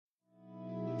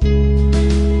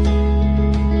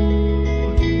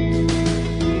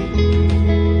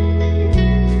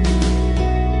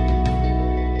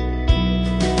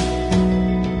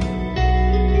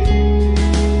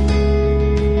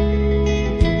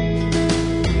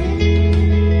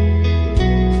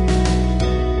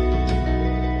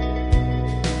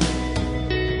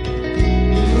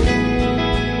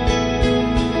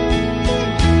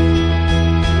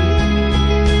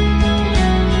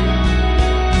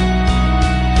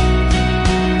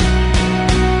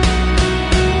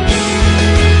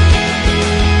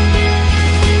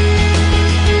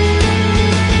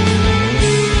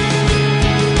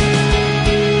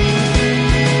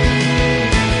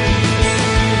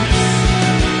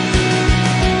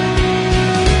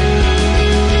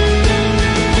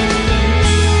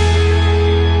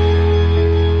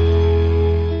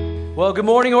Well, good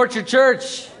morning, Orchard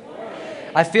Church.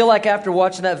 I feel like after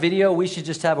watching that video, we should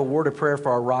just have a word of prayer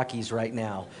for our Rockies right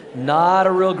now. Not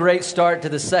a real great start to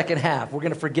the second half. We're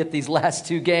going to forget these last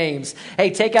two games.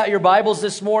 Hey, take out your Bibles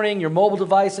this morning, your mobile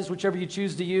devices, whichever you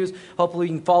choose to use. Hopefully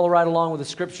you can follow right along with the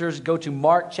scriptures. Go to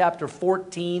Mark chapter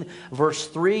 14, verse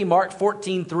 3. Mark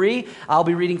 14, 3. I'll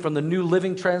be reading from the New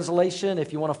Living Translation.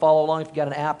 If you want to follow along, if you got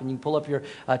an app and you can pull up your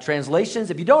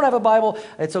translations. If you don't have a Bible,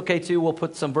 it's okay too. We'll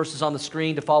put some verses on the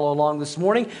screen to follow along this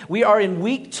morning. We are in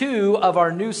week 2 of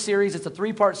our new series. It's a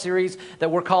 3-part series that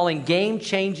we're calling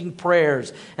Game-Changing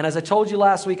Prayers. And as I told you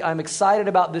last week, I'm excited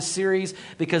about this series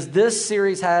because this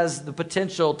series has the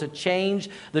potential to change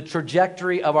the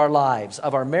trajectory of our lives,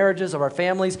 of our marriages, of our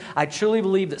families. I truly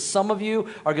believe that some of you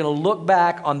are going to look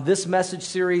back on this message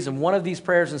series and one of these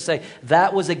prayers and say,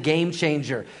 that was a game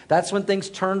changer. That's when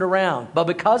things turned around. But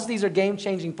because these are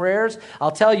game-changing prayers, I'll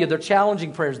tell you, they're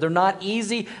challenging prayers. They're not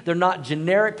easy. They're not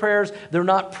generic prayers. They're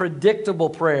not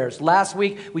predictable prayers. Last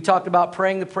week, we talked about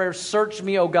praying the prayer, search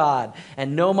me, O God,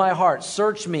 and know my heart.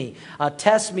 Search me,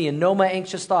 test me, and know my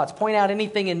anxious thoughts. Point out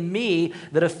anything in me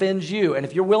that offends you. And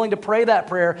if you're willing to pray that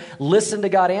prayer, listen to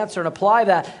God answer and apply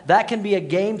that. That can be a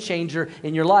game changer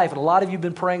in your life. And a lot of you have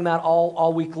been praying that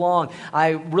all week long. I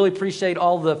really appreciate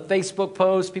all the Facebook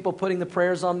posts, people putting the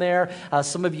prayers on there.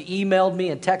 Some of you emailed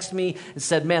me and texted me and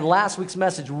said, man, last week's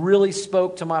message really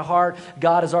spoke to my heart.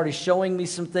 God is already showing me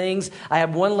some things. I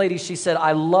had one lady, she said,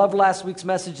 I love last week's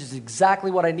message. Is exactly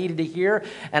what I needed to hear,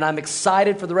 and I'm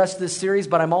excited for the rest of this series,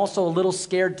 but I'm also a little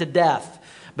scared to death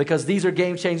because these are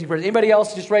game-changing prayers. Anybody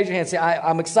else, just raise your hand and say,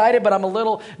 I'm excited, but I'm a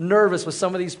little nervous with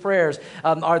some of these prayers.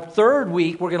 Our third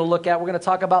week we're going to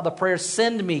talk about the prayer,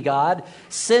 send me, God,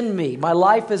 send me. My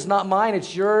life is not mine,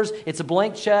 it's yours. It's a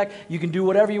blank check. You can do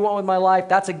whatever you want with my life.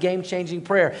 That's a game-changing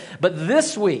prayer. But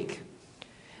this week,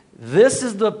 this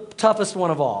is the toughest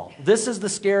one of all. This is the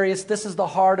scariest. This is the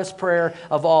hardest prayer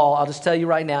of all. I'll just tell you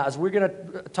right now, as we're going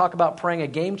to talk about praying a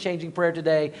game-changing prayer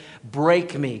today,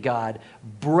 break me, God,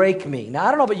 break me. Now, I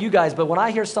don't know about you guys, but when I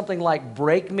hear something like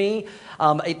break me,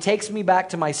 it takes me back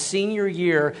to my senior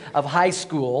year of high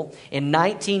school in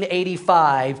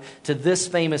 1985 to this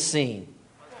famous scene.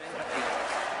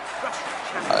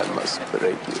 I must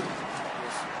break you.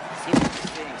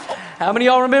 How many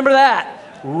of y'all remember that?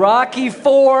 Rocky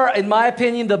IV, in my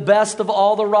opinion, the best of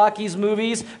all the Rockies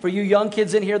movies. For you young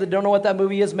kids in here that don't know what that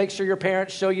movie is, make sure your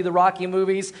parents show you the Rocky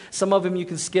movies. Some of them you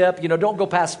can skip. Don't go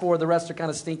past 4. The rest are kind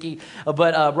of stinky.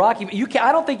 But Rocky,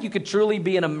 I don't think you could truly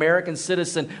be an American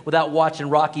citizen without watching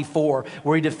Rocky IV,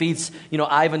 where he defeats,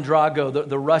 Ivan Drago,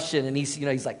 the Russian, and he's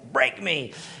like, break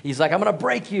me. He's like, I'm going to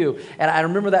break you. And I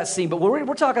remember that scene. But we're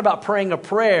talking about praying a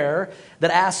prayer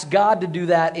that asks God to do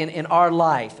that in our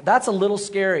life. That's a little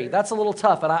scary. That's a little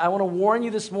tough. And I want to warn you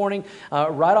this morning,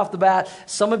 right off the bat,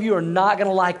 some of you are not going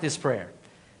to like this prayer.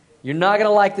 You're not going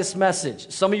to like this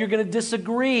message. Some of you are going to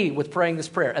disagree with praying this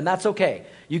prayer, and that's okay.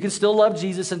 You can still love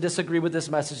Jesus and disagree with this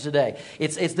message today.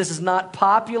 This is not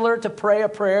popular to pray a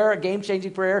prayer, a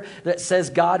game-changing prayer that says,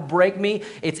 God, break me.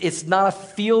 It's not a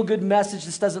feel-good message.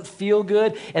 This doesn't feel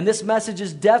good. And this message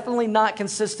is definitely not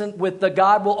consistent with the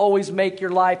God will always make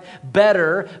your life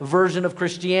better version of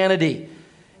Christianity.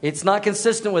 It's not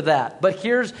consistent with that. But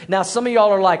now some of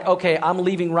y'all are like, okay, I'm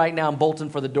leaving right now. I'm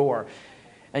bolting for the door.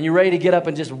 And you're ready to get up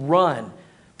and just run.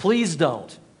 Please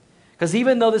don't. Because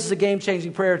even though this is a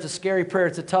game-changing prayer, it's a scary prayer,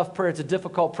 it's a tough prayer, it's a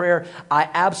difficult prayer, I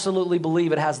absolutely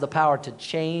believe it has the power to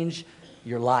change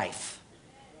your life.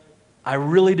 I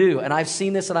really do. And I've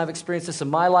seen this and I've experienced this in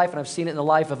my life and I've seen it in the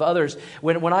life of others.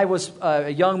 When I was a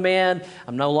young man,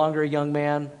 I'm no longer a young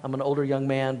man, I'm an older young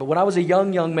man, but when I was a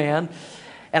young man,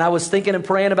 and I was thinking and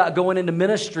praying about going into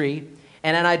ministry,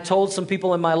 and I told some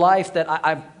people in my life that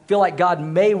I feel like God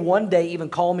may one day even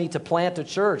call me to plant a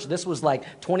church. This was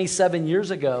like 27 years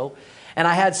ago. And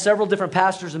I had several different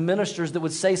pastors and ministers that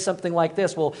would say something like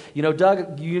this. Well,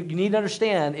 Doug, you need to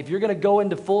understand, if you're going to go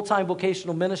into full-time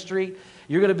vocational ministry,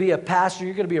 you're going to be a pastor,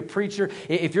 you're going to be a preacher,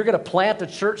 if you're going to plant a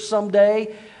church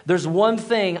someday, there's one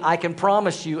thing I can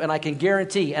promise you and I can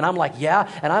guarantee. And I'm like, yeah.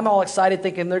 And I'm all excited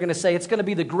thinking they're going to say, it's going to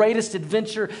be the greatest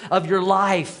adventure of your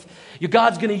life.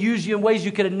 God's going to use you in ways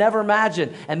you could have never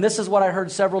imagined. And this is what I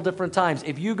heard several different times.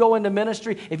 If you go into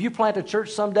ministry, if you plant a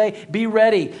church someday, be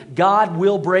ready. God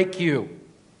will break you.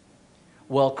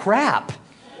 Well, crap.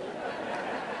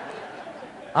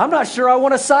 I'm not sure I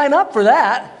want to sign up for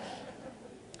that.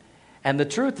 And the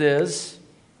truth is,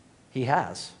 He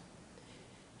has.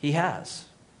 He has.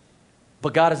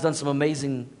 But God has done some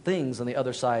amazing things on the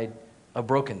other side of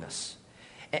brokenness.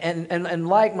 And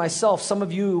like myself, some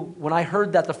of you, when I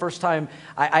heard that the first time,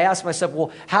 I asked myself,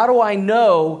 well, how do I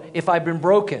know if I've been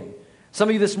broken? Some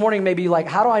of you this morning may be like,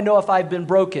 how do I know if I've been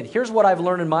broken? Here's what I've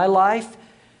learned in my life.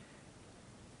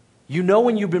 You know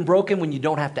when you've been broken when you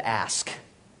don't have to ask.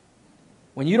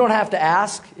 When you don't have to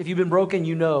ask if you've been broken,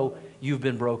 you know you've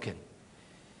been broken.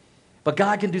 But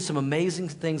God can do some amazing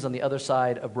things on the other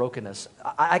side of brokenness.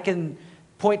 I can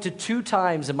point to 2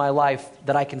 times in my life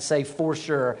that I can say for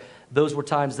sure those were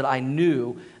times that I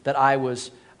knew that I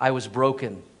was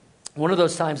broken. One of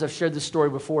those times, I've shared this story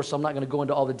before, so I'm not going to go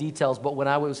into all the details, but when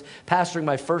I was pastoring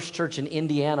my first church in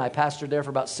Indiana, I pastored there for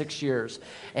about 6 years.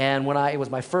 And it was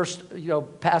my first,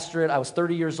 pastorate, I was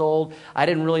 30 years old. I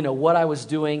didn't really know what I was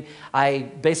doing. I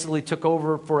basically took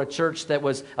over for a church that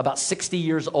was about 60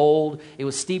 years old. It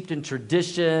was steeped in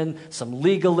tradition, some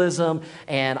legalism,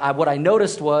 and what I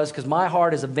noticed was, because my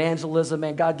heart is evangelism,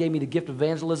 man, God gave me the gift of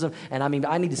evangelism, and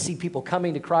I need to see people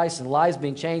coming to Christ and lives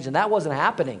being changed, and that wasn't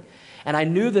happening. And I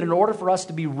knew that in order for us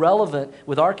to be relevant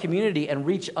with our community and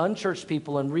reach unchurched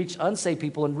people and reach unsaved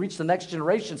people and reach the next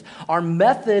generations, our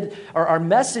method or our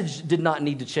message did not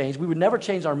need to change. We would never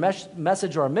change our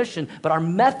message or our mission, but our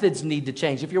methods need to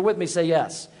change. If you're with me, say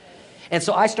yes. And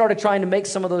so I started trying to make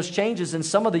some of those changes, and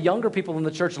some of the younger people in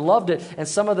the church loved it, and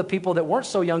some of the people that weren't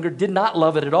so younger did not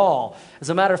love it at all. As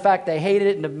a matter of fact, they hated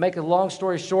it, and to make a long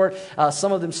story short,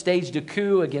 some of them staged a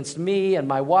coup against me and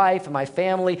my wife and my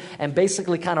family, and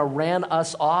basically kind of ran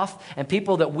us off, and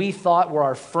people that we thought were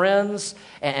our friends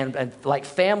and like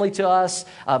family to us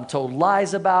told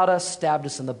lies about us, stabbed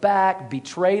us in the back,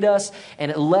 betrayed us, and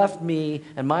it left me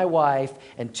and my wife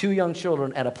and 2 young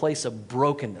children at a place of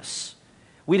brokenness.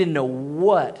 We didn't know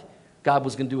what God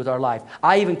was going to do with our life.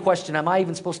 I even questioned, am I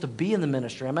even supposed to be in the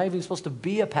ministry? Am I even supposed to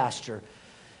be a pastor?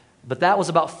 But that was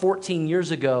about 14 years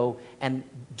ago, and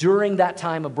during that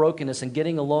time of brokenness and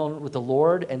getting alone with the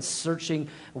Lord and searching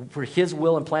for His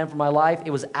will and plan for my life,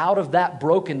 it was out of that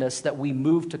brokenness that we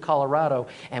moved to Colorado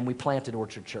and we planted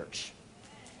Orchard Church.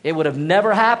 It would have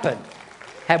never happened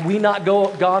had we not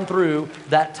gone through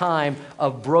that time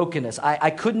of brokenness.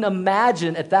 I couldn't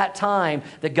imagine at that time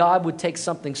that God would take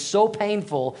something so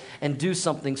painful and do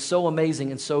something so amazing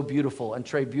and so beautiful and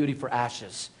trade beauty for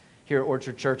ashes here at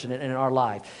Orchard Church and in our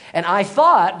life. And I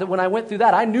thought that when I went through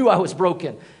that, I knew I was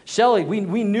broken. Shelley,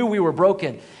 we knew we were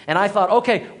broken. And I thought,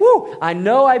 okay, I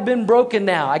know I've been broken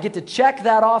now. I get to check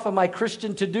that off of my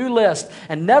Christian to-do list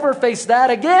and never face that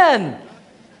again.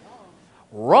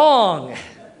 Wrong.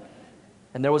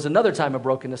 And there was another time of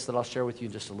brokenness that I'll share with you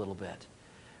in just a little bit.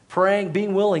 Praying,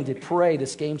 being willing to pray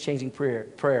this game-changing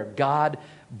prayer. God,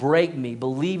 break me,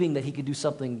 believing that He could do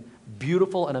something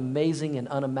beautiful and amazing and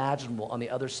unimaginable on the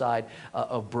other side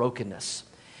of brokenness.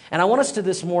 And I want us to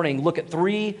this morning look at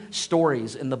 3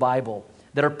 stories in the Bible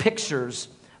that are pictures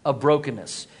of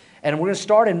brokenness. And we're going to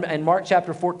start in Mark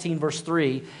chapter 14, verse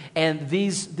 3. And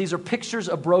these are pictures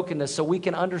of brokenness so we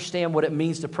can understand what it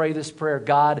means to pray this prayer,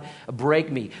 God,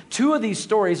 break me. 2 of these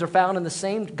stories are found in the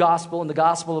same gospel, in the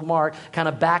Gospel of Mark, kind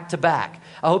of back to back.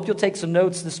 I hope you'll take some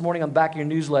notes this morning on the back of your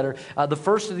newsletter. The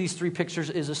first of these 3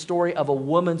 pictures is a story of a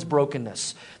woman's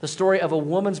brokenness. The story of a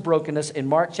woman's brokenness in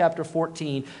Mark chapter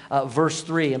 14, verse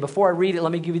 3. And before I read it,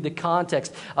 let me give you the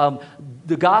context.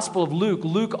 The Gospel of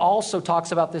Luke also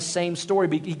talks about this same story.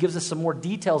 He gives us some more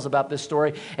details about this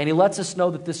story, and he lets us know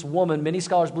that this woman, many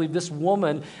scholars believe this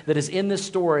woman that is in this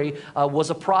story was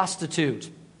a prostitute.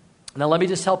 Now, let me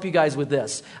just help you guys with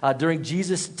this. During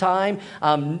Jesus' time,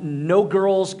 no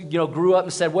girls, grew up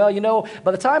and said, well,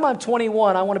 by the time I'm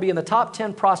 21, I want to be in the top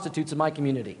 10 prostitutes in my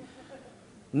community.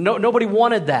 Nobody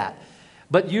wanted that.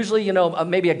 But usually,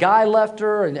 maybe a guy left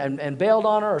her and bailed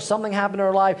on her, or something happened in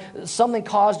her life. Something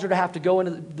caused her to have to go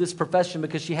into this profession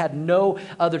because she had no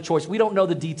other choice. We don't know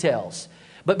the details.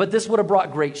 But this would have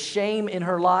brought great shame in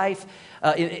her life.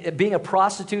 Being a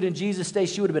prostitute in Jesus' day,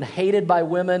 she would have been hated by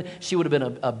women. She would have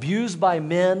been abused by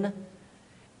men.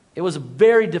 It was a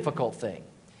very difficult thing.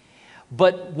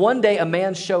 But one day, a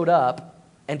man showed up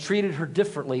and treated her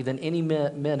differently than any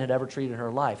men had ever treated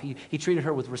her life. He treated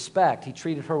her with respect. He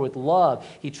treated her with love.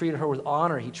 He treated her with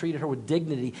honor. He treated her with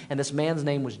dignity. And this man's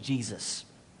name was Jesus.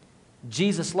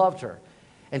 Jesus loved her,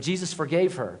 and Jesus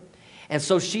forgave her. And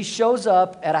so she shows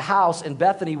up at a house in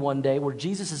Bethany one day where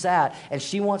Jesus is at, and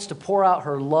she wants to pour out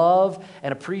her love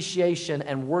and appreciation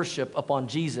and worship upon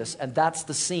Jesus. And that's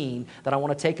the scene that I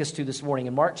want to take us to this morning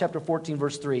in Mark chapter 14,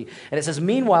 verse 3. And it says,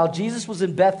 meanwhile, Jesus was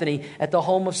in Bethany at the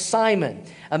home of Simon,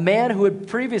 a man who had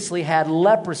previously had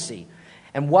leprosy.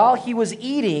 And while he was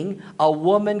eating, a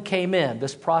woman came in,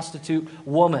 this prostitute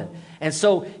woman. And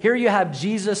so here you have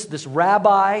Jesus, this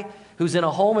rabbi, who's in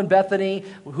a home in Bethany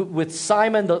with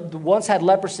Simon, the once had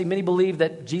leprosy. Many believe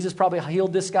that Jesus probably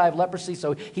healed this guy of leprosy,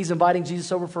 so he's inviting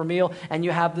Jesus over for a meal, and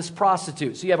you have this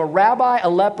prostitute. So you have a rabbi, a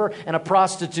leper, and a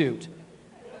prostitute.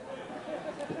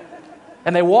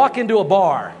 And they walk into a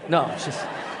bar. No, it's just...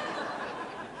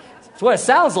 It's what it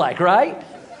sounds like, right?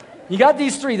 You got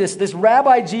these three, this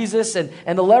Rabbi Jesus and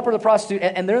the leper, the prostitute,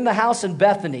 and they're in the house in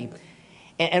Bethany.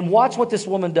 And watch what this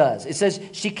woman does. It says,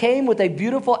 she came with a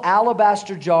beautiful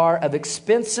alabaster jar of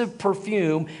expensive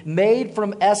perfume made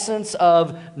from essence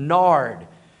of nard.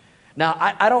 Now,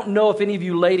 I don't know if any of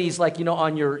you ladies, like,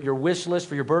 on your wish list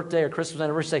for your birthday or Christmas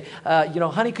anniversary, say,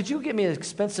 honey, could you get me an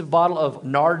expensive bottle of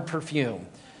nard perfume?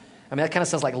 I mean, that kind of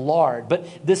sounds like lard.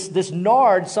 But this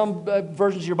nard, some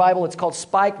versions of your Bible, it's called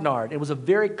spikenard. It was a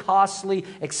very costly,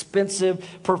 expensive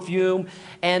perfume.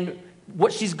 And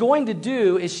what she's going to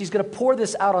do is she's going to pour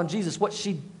this out on Jesus. What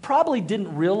she probably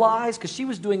didn't realize, because she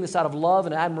was doing this out of love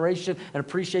and admiration and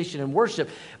appreciation and worship,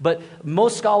 but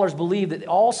most scholars believe that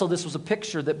also this was a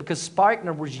picture that because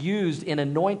spikenard was used in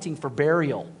anointing for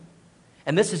burial.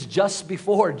 And this is just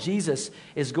before Jesus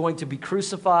is going to be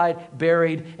crucified,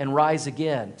 buried, and rise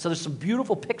again. So there's some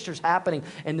beautiful pictures happening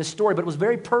in this story, but it was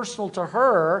very personal to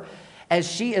her as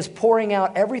she is pouring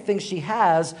out everything she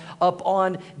has up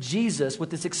on Jesus with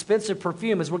this expensive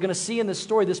perfume. As we're going to see in this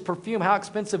story, this perfume, how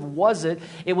expensive was it?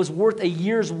 It was worth a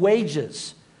year's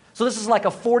wages. So this is like a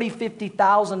 $40,000,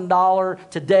 $50,000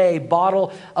 today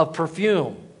bottle of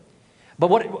perfume.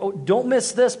 But don't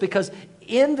miss this, because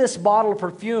in this bottle of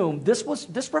perfume, this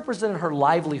represented her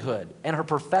livelihood and her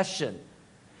profession.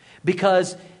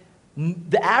 Because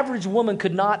the average woman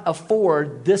could not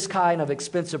afford this kind of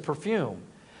expensive perfume.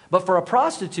 But for a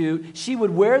prostitute, she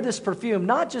would wear this perfume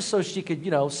not just so she could,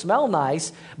 smell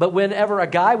nice, but whenever a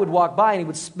guy would walk by and he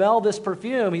would smell this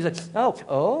perfume, he's like,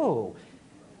 oh,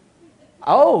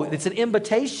 it's an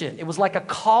invitation. It was like a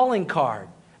calling card.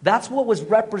 That's what was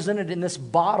represented in this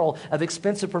bottle of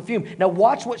expensive perfume. Now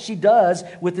watch what she does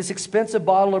with this expensive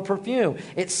bottle of perfume.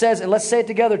 It says, and let's say it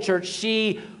together, church,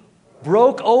 she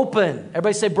broke open.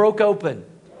 Everybody say broke open.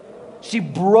 She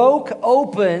broke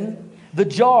open the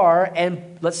jar,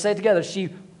 and let's say it together, she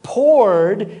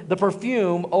poured the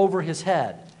perfume over his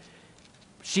head.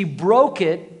 She broke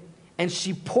it, and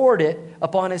she poured it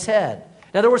upon his head.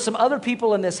 Now, there were some other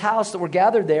people in this house that were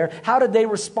gathered there. How did they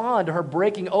respond to her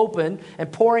breaking open and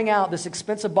pouring out this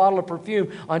expensive bottle of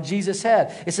perfume on Jesus'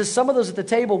 head? It says some of those at the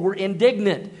table were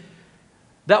indignant.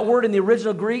 That word in the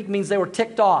original Greek means they were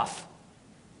ticked off.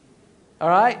 All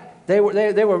right? They were.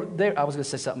 I was going to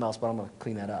say something else, but I'm going to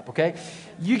clean that up, okay?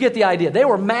 You get the idea. They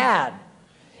were mad.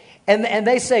 And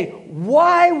they say,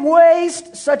 why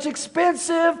waste such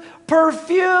expensive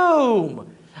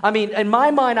perfume? I mean, in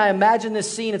my mind, I imagine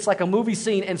this scene. It's like a movie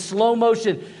scene in slow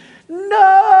motion.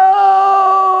 No,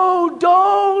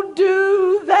 don't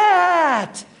do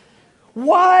that.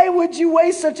 Why would you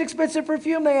waste such expensive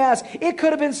perfume, they ask. It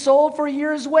could have been sold for a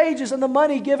year's wages and the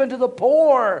money given to the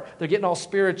poor. They're getting all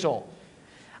spiritual.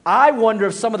 I wonder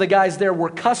if some of the guys there were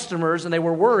customers and they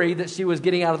were worried that she was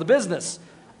getting out of the business.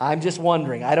 I'm just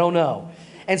wondering. I don't know.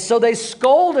 And so they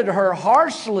scolded her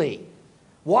harshly.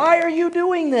 Why are you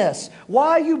doing this?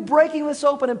 Why are you breaking this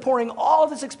open and pouring all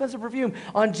of this expensive perfume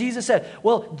on Jesus' head?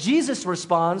 Well, Jesus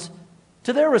responds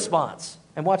to their response.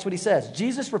 And watch what he says.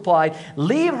 Jesus replied,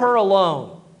 leave her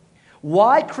alone.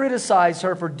 Why criticize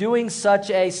her for doing such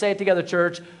a, say it together,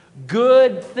 church,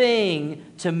 good thing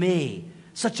to me?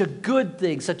 Such a good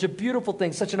thing, such a beautiful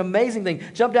thing, such an amazing thing.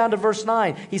 Jump down to verse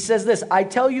 9. He says this, I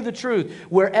tell you the truth,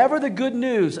 wherever the good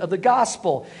news of the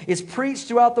gospel is preached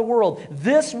throughout the world,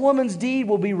 this woman's deed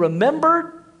will be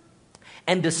remembered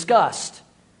and discussed.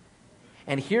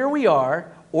 And here we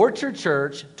are, Orchard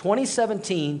Church,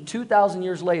 2017, 2,000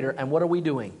 years later, and what are we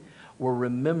doing? We're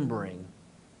remembering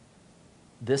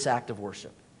this act of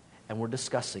worship, and we're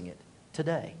discussing it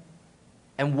today.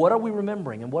 And what are we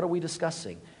remembering, and what are we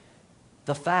discussing?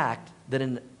 The fact that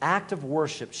in an act of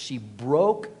worship, she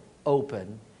broke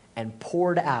open and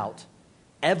poured out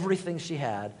everything she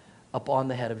had upon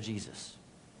the head of Jesus.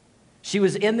 She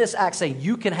was in this act saying,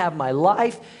 you can have my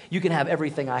life, you can have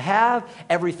everything I have,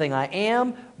 everything I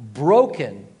am,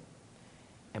 broken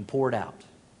and poured out.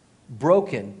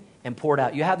 Broken and poured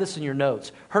out. You have this in your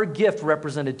notes. Her gift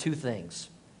represented two things.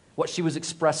 What she was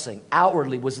expressing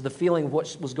outwardly was the feeling of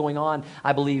what was going on,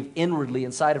 I believe, inwardly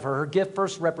inside of her. Her gift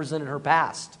first represented her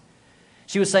past.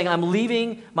 She was saying, I'm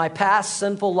leaving my past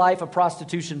sinful life of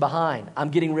prostitution behind. I'm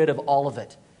getting rid of all of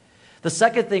it. The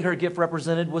second thing her gift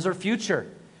represented was her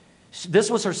future. This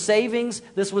was her savings.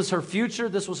 This was her future.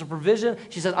 This was her provision.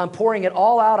 She said, I'm pouring it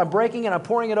all out. I'm breaking it. I'm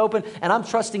pouring it open. And I'm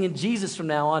trusting in Jesus from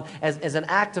now on as an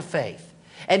act of faith.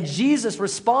 And Jesus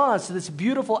responds to this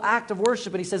beautiful act of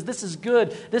worship, and he says, this is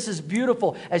good, this is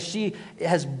beautiful, as she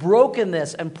has broken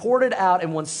this and poured it out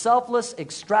in one selfless,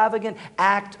 extravagant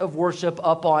act of worship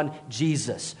upon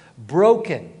Jesus.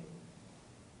 Broken.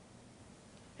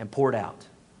 and poured out.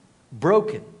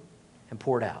 Broken and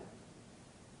poured out.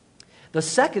 The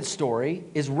second story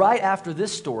is right after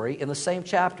this story in the same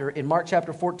chapter, in Mark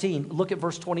chapter 14. Look at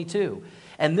verse 22.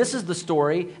 And this is the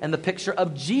story and the picture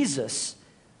of Jesus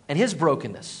and his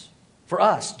brokenness. For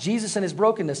us, Jesus and his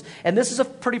brokenness. And this is a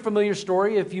pretty familiar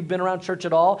story if you've been around church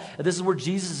at all. This is where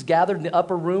Jesus is gathered in the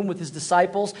upper room with his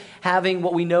disciples, having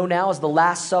what we know now as the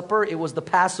Last Supper. It was the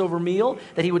Passover meal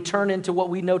that he would turn into what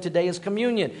we know today as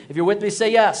communion. If you're with me,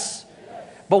 say yes.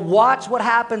 But watch what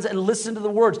happens and listen to the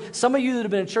words. Some of you that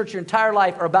have been in church your entire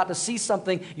life are about to see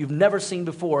something you've never seen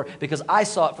before, because I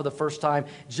saw it for the first time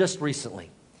just recently.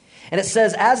 And it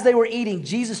says, as they were eating,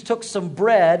 Jesus took some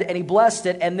bread and he blessed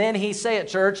it, and then he, say it,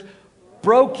 church,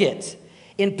 broke it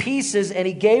in pieces, and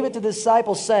he gave it to the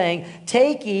disciples, saying,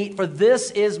 take, eat, for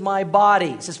this is my body.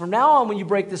 It says, from now on, when you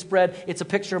break this bread, it's a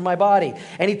picture of my body.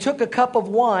 And he took a cup of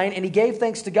wine, and he gave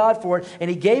thanks to God for it, and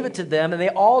he gave it to them, and they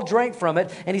all drank from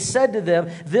it. And he said to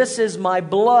them, this is my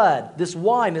blood. This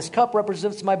wine, this cup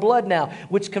represents my blood now,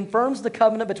 which confirms the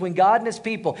covenant between God and his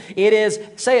people. It is,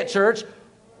 say it, church,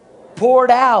 poured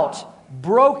out,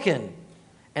 broken,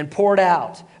 and poured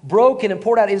out. Broken and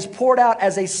poured out. It is poured out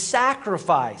as a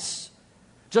sacrifice.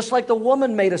 Just like the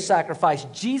woman made a sacrifice,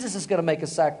 Jesus is going to make a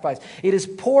sacrifice. It is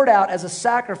poured out as a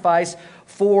sacrifice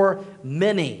for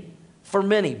many. For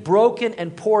many. Broken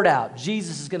and poured out.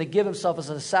 Jesus is going to give himself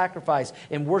as a sacrifice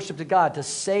in worship to God to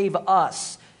save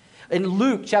us. In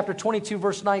Luke chapter 22,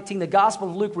 verse 19, the Gospel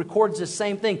of Luke records the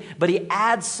same thing, but he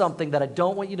adds something that I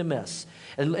don't want you to miss.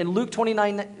 In Luke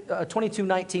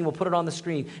 22:19, we'll put it on the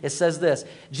screen. It says this: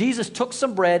 Jesus took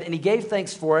some bread and he gave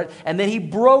thanks for it, and then he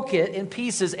broke it in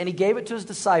pieces and he gave it to his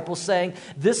disciples, saying,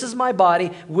 this is my body,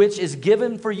 which is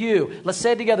given for you. Let's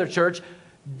say it together, church.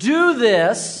 Do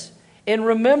this in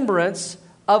remembrance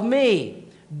of me.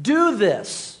 Do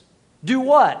this. Do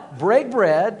what? Break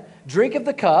bread. Drink of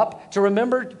the cup to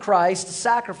remember Christ's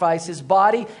sacrifice, his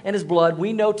body and his blood,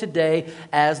 we know today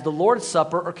as the Lord's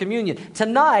Supper or communion.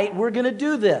 Tonight, we're going to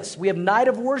do this. We have night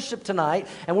of worship tonight,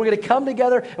 and we're going to come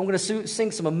together, and we're going to sing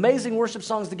some amazing worship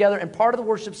songs together, and part of the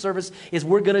worship service is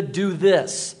we're going to do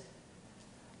this.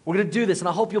 We're going to do this, and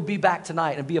I hope you'll be back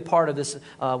tonight and be a part of this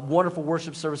wonderful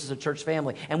worship service as a church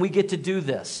family. And we get to do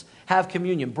this. Have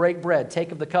communion, break bread,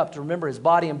 take of the cup to remember his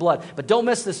body and blood. But don't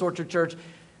miss this, Orchard Church.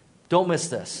 Don't miss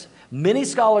this. Many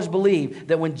scholars believe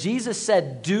that when Jesus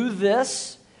said, do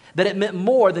this, that it meant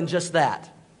more than just that.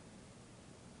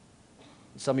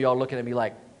 Some of y'all looking at me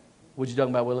like, what you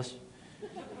talking about, Willis?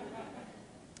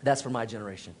 That's for my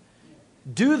generation.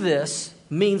 Do this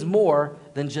means more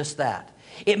than just that.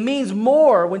 It means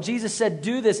more when Jesus said,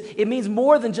 do this. It means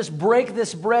more than just break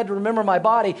this bread to remember my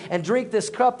body and drink this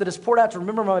cup that is poured out to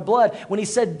remember my blood. When he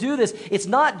said, do this, it's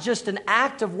not just an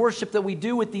act of worship that we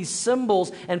do with these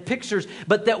symbols and pictures,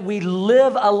 but that we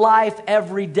live a life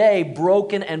every day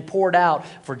broken and poured out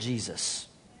for Jesus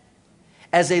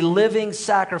as a living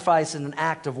sacrifice and an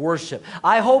act of worship.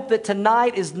 I hope that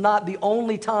tonight is not the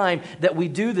only time that we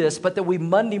do this, but that we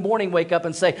Monday morning wake up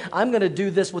and say, I'm going to do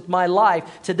this with my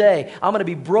life today. I'm going to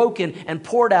be broken and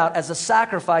poured out as a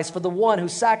sacrifice for the one who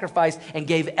sacrificed and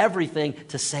gave everything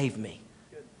to save me.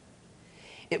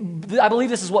 I believe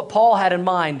this is what Paul had in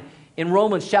mind in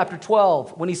Romans chapter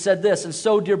 12, when he said this, and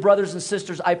so, dear brothers and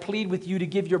sisters, I plead with you to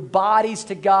give your bodies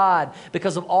to God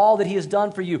because of all that he has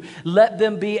done for you. Let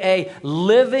them be a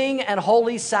living and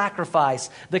holy sacrifice,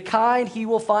 the kind he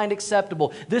will find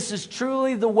acceptable. This is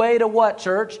truly the way to what,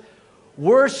 church?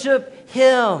 Worship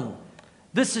him.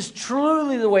 This is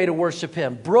truly the way to worship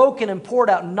him, broken and poured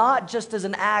out, not just as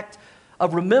an act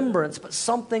of remembrance, but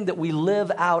something that we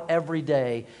live out every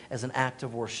day as an act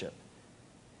of worship.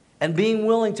 And being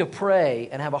willing to pray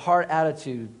and have a heart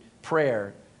attitude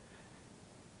prayer,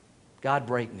 God,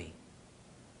 break me.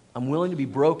 I'm willing to be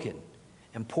broken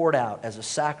and poured out as a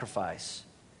sacrifice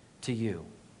to you.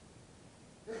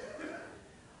 I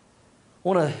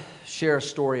want to share a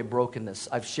story of brokenness.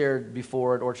 I've shared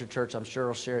before at Orchard Church. I'm sure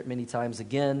I'll share it many times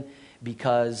again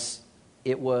because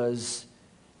it was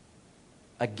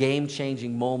a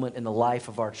game-changing moment in the life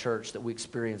of our church that we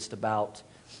experienced about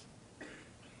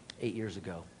 8 years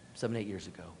ago. 7, 8 years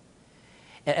ago.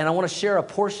 And I want to share a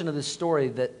portion of this story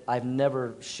that I've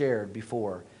never shared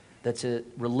before that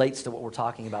relates to what we're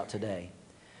talking about today.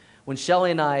 When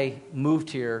Shelley and I moved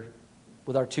here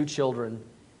with our 2 children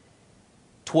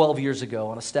 12 years ago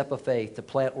on a step of faith to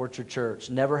plant Orchard Church,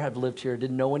 never had lived here,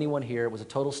 didn't know anyone here, it was a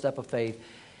total step of faith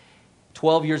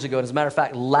 12 years ago. And as a matter of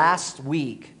fact, last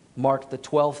week marked the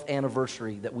 12th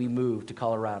anniversary that we moved to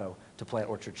Colorado to plant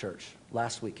Orchard Church.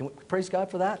 Last week. Can we praise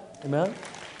God for that? Amen?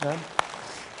 Amen.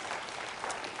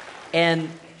 And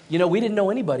we didn't know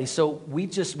anybody, so we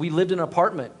lived in an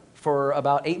apartment for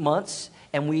about 8 months,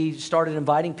 and we started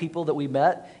inviting people that we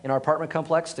met in our apartment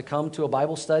complex to come to a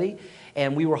Bible study,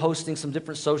 and we were hosting some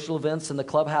different social events in the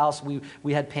clubhouse.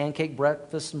 We had pancake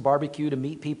breakfast and barbecue to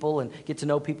meet people and get to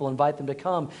know people, invite them to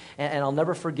come, and I'll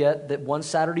never forget that one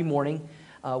Saturday morning,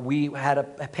 we had a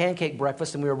pancake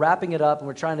breakfast, and we were wrapping it up, and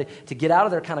we're trying to get out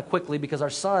of there kind of quickly because our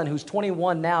son, who's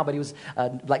 21 now, but he was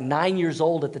like 9 years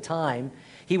old at the time,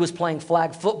 he was playing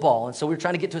flag football, and so we were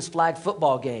trying to get to his flag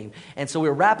football game. And so we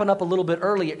were wrapping up a little bit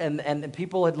early, and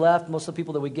people had left, most of the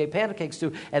people that we gave pancakes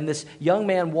to, and this young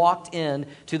man walked in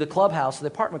to the clubhouse, the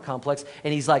apartment complex,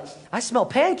 and he's like, "I smell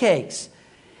pancakes."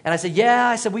 And I said, "Yeah."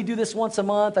 I said, "We do this once a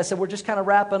month." I said, "We're just kind of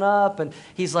wrapping up." And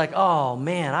he's like, "Oh,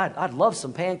 man, I'd love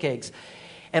some pancakes."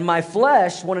 And my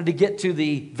flesh wanted to get to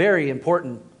the very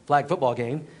important flag football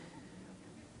game.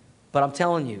 But I'm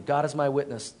telling you, God is my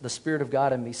witness. The Spirit of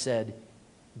God in me said,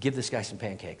 "Give this guy some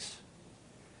pancakes.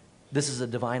 This is a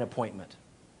divine appointment."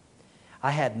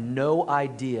 I had no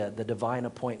idea the divine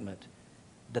appointment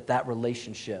that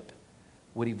relationship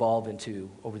would evolve into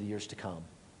over the years to come.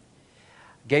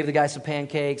 Gave the guy some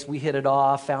pancakes. We hit it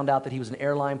off. Found out that he was an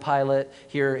airline pilot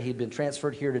here. He'd been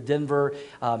transferred here to Denver.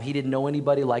 He didn't know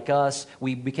anybody like us.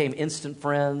 We became instant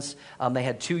friends. They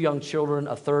had 2 young children,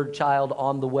 a 3rd child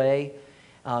on the way.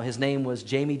 His name was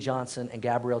Jamie Johnson and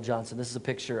Gabrielle Johnson. This is a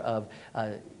picture of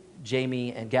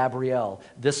Jamie and Gabrielle.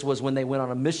 This was when they went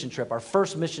on a mission trip, our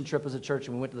first mission trip as a church,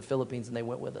 and we went to the Philippines, and they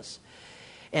went with us.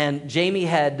 And Jamie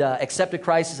had accepted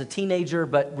Christ as a teenager,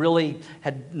 but really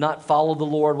had not followed the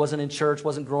Lord, wasn't in church,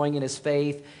 wasn't growing in his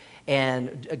faith.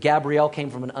 And Gabrielle came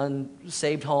from an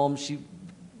unsaved home.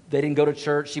 They didn't go to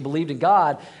church. She believed in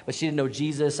God, but she didn't know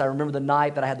Jesus. I remember the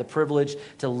night that I had the privilege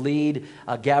to lead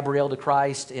Gabrielle to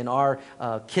Christ in our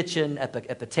kitchen at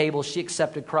the table. She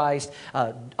accepted Christ.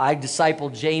 I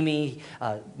discipled Jamie.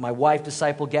 My wife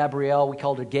discipled Gabrielle. We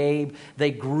called her Gabe.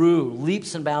 They grew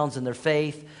leaps and bounds in their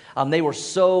faith. They were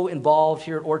so involved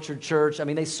here at Orchard Church. I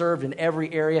mean, they served in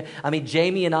every area. I mean,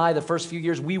 Jamie and I, the first few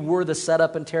years, we were the set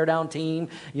up and tear down team.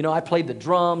 I played the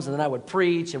drums, and then I would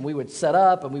preach, and we would set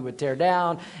up, and we would tear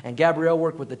down. And Gabrielle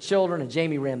worked with the children, and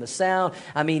Jamie ran the sound.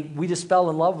 I mean, we just fell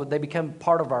in love with it. They became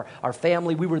part of our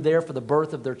family. We were there for the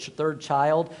birth of their 3rd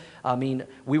child. I mean,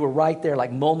 we were right there,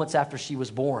 like moments after she was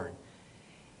born.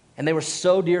 And they were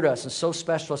so dear to us and so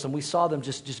special to us, and we saw them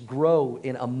just grow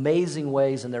in amazing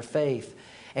ways in their faith.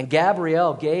 And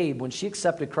Gabe, when she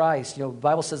accepted Christ, the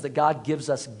Bible says that God gives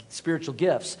us spiritual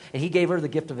gifts. And he gave her the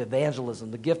gift of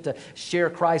evangelism, the gift to share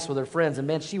Christ with her friends. And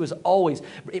man, she was always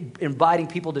inviting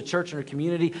people to church in her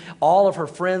community. All of her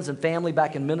friends and family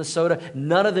back in Minnesota,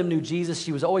 none of them knew Jesus.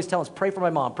 She was always telling us, "Pray for my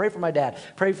mom, pray for my dad,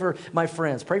 pray for my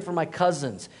friends, pray for my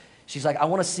cousins." She's like, I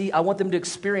want them to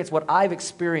experience what I've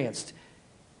experienced,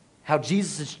 how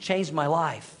Jesus has changed my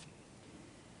life.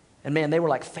 And man, they were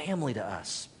like family to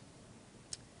us.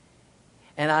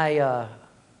 And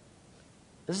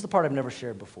this is the part I've never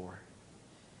shared before.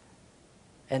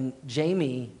 And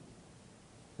Jamie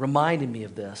reminded me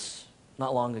of this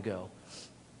not long ago.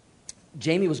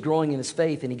 Jamie was growing in his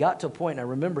faith, and he got to a point, and I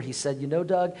remember he said,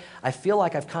 "Doug, I feel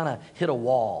like I've kind of hit a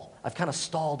wall. I've kind of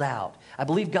stalled out. I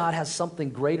believe God has something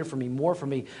greater for me, more for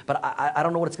me, but I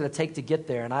don't know what it's going to take to get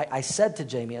there." And I said to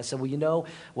Jamie, I said, "Well,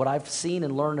 what I've seen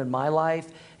and learned in my life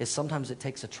is sometimes it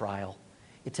takes a trial.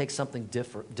 It takes something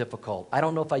difficult." I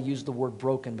don't know if I used the word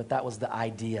broken, but that was the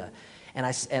idea. And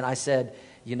I said,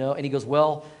 and he goes,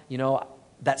 "Well,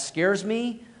 that scares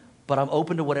me, but I'm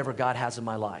open to whatever God has in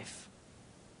my life."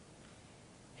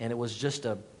 And it was just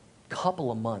a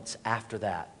couple of months after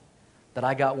that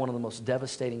I got one of the most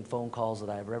devastating phone calls that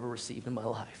I've ever received in my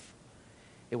life.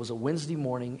 It was a Wednesday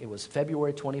morning. It was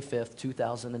February 25th,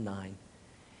 2009.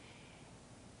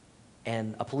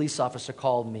 And a police officer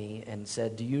called me and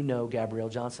said, "Do you know Gabrielle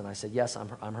Johnson?" I said, "Yes,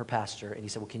 I'm her pastor." And he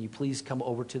said, "Well, can you please come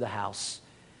over to the house?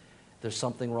 There's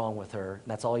something wrong with her." And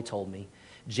that's all he told me.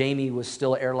 Jamie was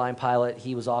still an airline pilot.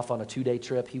 He was off on a 2-day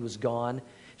trip. He was gone.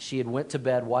 She had went to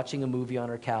bed watching a movie on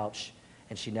her couch,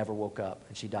 and she never woke up,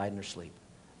 and she died in her sleep.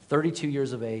 32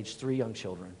 years of age, 3 young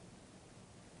children.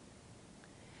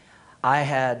 I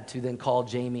had to then call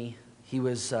Jamie. He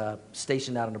was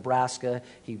stationed out in Nebraska.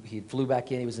 He flew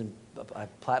back in. He was in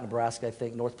Platte, Nebraska, I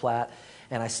think, North Platte.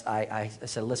 And I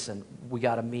said, "Listen, we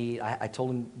got to meet." I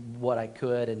told him what I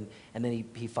could, and then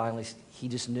he finally, he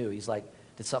just knew. He's like,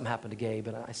 "Did something happen to Gabe?"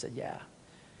 And I said, "Yeah."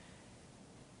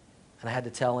 And I had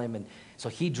to tell him, and so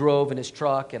he drove in his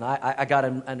truck, and I got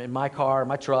in my car,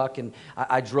 my truck, and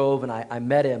I drove, and I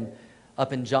met him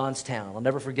up in Johnstown. I'll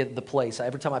never forget the place.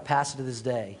 Every time I pass it to this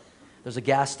day, There's a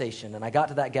gas station. And I got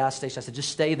to that gas station. I said, just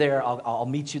stay there. I'll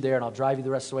meet you there, and I'll drive you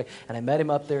the rest of the way. And I met him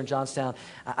up there in Johnstown.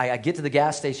 I get to the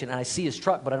gas station, and I see his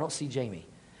truck, but I don't see Jamie.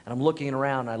 And I'm looking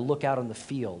around, and I look out on the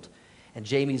field. And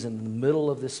Jamie's in the middle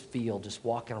of this field just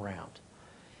walking around.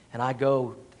 And I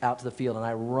go out to the field, and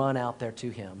I run out there to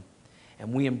him.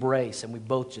 And we embrace, and we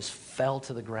both just fell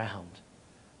to the ground,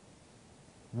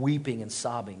 weeping and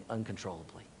sobbing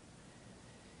uncontrollably.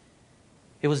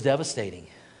 It was devastating.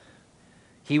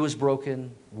 He was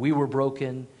broken. We were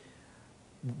broken.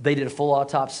 They did a full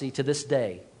autopsy. To this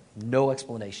day, no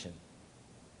explanation.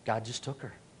 God just took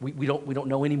her. We don't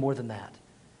know any more than that.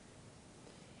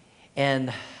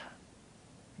 And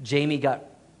Jamie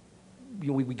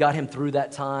we got him through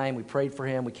that time. We prayed for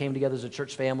him. We came together as a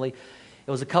church family. It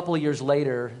was a couple of years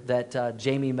later that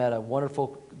Jamie met a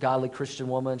wonderful, godly Christian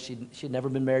woman. She'd never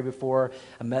been married before.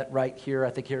 I met right here,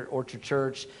 I think here at Orchard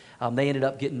Church. They ended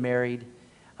up getting married.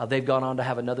 They've gone on to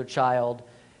have another child.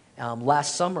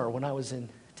 Last summer, when I was in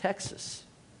Texas,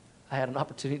 I had an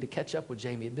opportunity to catch up with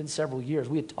Jamie. It had been several years.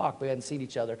 We had talked, but we hadn't seen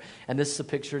each other. And this is a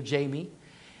picture of Jamie,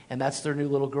 and that's their new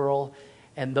little girl.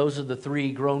 And those are the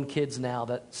 3 grown kids now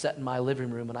that sat in my living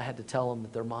room, and I had to tell them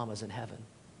that their mama's in heaven.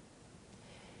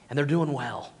 And they're doing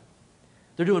well.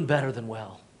 They're doing better than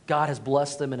well. God has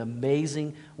blessed them in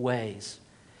amazing ways.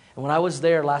 And when I was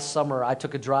there last summer, I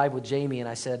took a drive with Jamie, and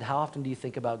I said, how often do you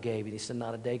think about Gabe? And he said,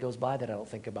 not a day goes by that I don't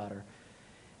think about her.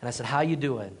 And I said, how you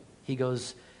doing? He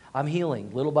goes, I'm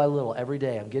healing little by little every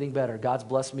day. I'm getting better. God's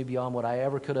blessed me beyond what I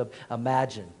ever could have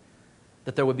imagined,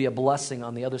 that there would be a blessing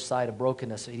on the other side of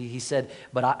brokenness. He said,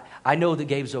 but I know that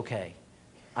Gabe's okay.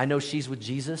 I know she's with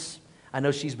Jesus. I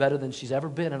know she's better than she's ever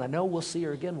been, and I know we'll see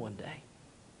her again one day.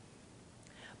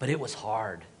 But it was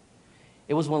hard.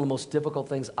 It was one of the most difficult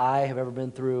things I have ever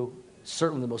been through,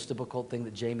 certainly the most difficult thing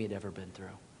that Jamie had ever been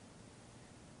through.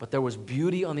 But there was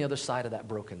beauty on the other side of that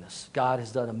brokenness. God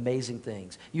has done amazing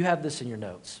things. You have this in your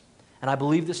notes, and I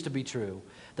believe this to be true,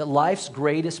 that life's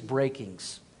greatest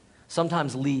breakings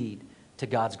sometimes lead to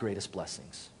God's greatest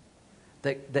blessings.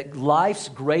 That life's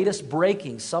greatest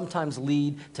breakings sometimes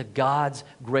lead to God's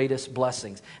greatest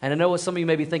blessings. And I know what some of you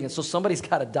may be thinking, so somebody's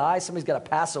got to die, somebody's got to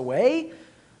pass away?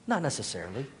 Not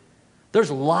necessarily.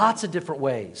 There's lots of different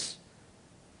ways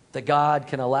that God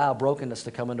can allow brokenness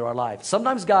to come into our life.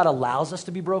 Sometimes God allows us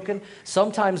to be broken.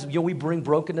 Sometimes we bring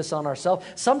brokenness on ourselves.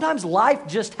 Sometimes life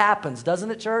just happens, doesn't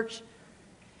it, church?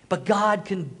 But God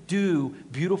can do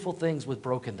beautiful things with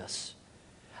brokenness.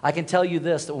 I can tell you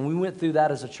this, that when we went through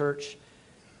that as a church,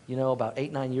 about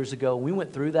 8-9 years ago, we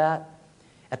went through that.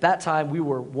 At that time, we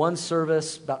were one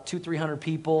service, about 200-300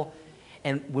 people.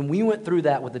 And when we went through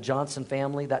that with the Johnson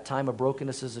family, that time of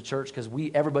brokenness as a church, because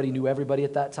everybody knew everybody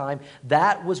at that time,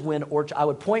 that was when I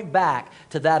would point back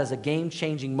to that as a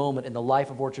game-changing moment in the life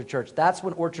of Orchard Church. That's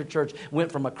when Orchard Church went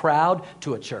from a crowd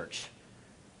to a church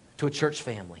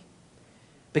family,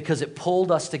 because it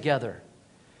pulled us together.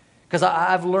 Because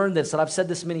I've learned this, and I've said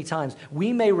this many times.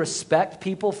 We may respect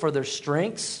people for their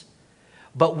strengths,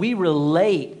 but we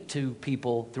relate to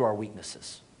people through our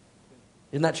weaknesses.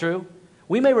 Isn't that true?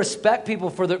 We may respect people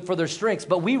for their strengths,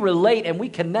 but we relate and we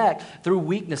connect through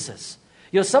weaknesses.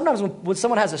 Sometimes when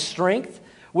someone has a strength,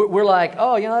 we're like,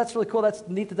 oh, that's really cool. That's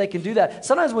neat that they can do that.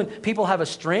 Sometimes when people have a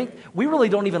strength, we really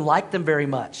don't even like them very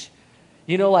much.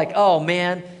 Like, oh,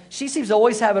 man, she seems to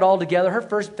always have it all together. Her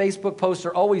first Facebook posts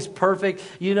are always perfect.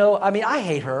 I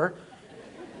hate her.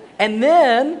 And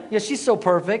then, she's so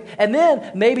perfect. And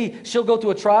then maybe she'll go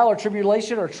through a trial or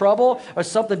tribulation or trouble or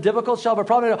something difficult. She'll have a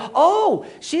problem. Oh,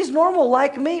 she's normal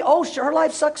like me. Oh, her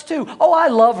life sucks too. Oh, I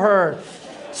love her.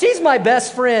 She's my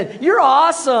best friend. You're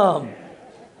awesome.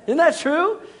 Isn't that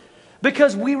true?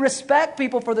 Because we respect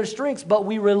people for their strengths, but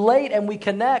we relate and we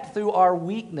connect through our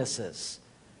weaknesses.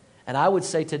 And I would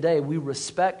say today, we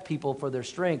respect people for their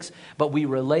strengths, but we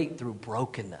relate through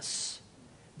brokenness.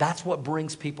 That's what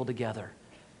brings people together.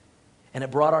 And it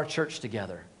brought our church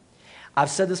together. I've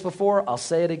said this before, I'll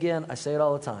say it again, I say it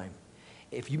all the time.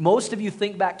 Most of you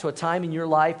think back to a time in your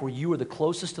life where you were the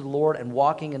closest to the Lord and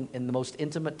walking in the most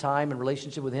intimate time and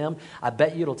relationship with Him, I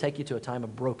bet you it'll take you to a time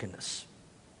of brokenness.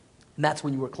 And that's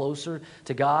when you were closer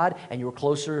to God and you were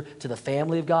closer to the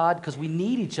family of God, because we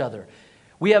need each other.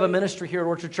 We have a ministry here at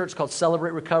Orchard Church called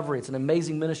Celebrate Recovery. It's an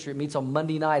amazing ministry. It meets on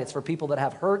Monday night. It's for people that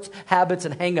have hurts, habits,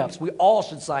 and hang-ups. We all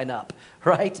should sign up,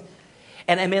 right?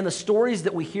 And man, the stories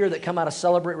that we hear that come out of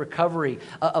Celebrate Recovery,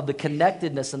 of the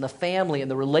connectedness and the family and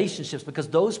the relationships, because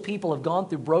those people have gone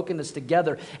through brokenness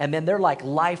together, and then they're like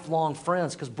lifelong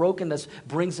friends because brokenness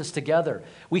brings us together.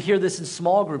 We hear this in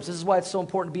small groups. This is why it's so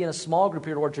important to be in a small group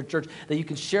here at Orchard Church, that you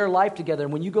can share life together.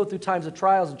 And when you go through times of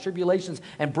trials and tribulations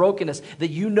and brokenness, that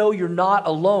you know you're not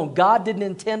alone. God didn't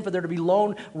intend for there to be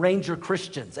Lone Ranger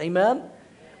Christians. Amen?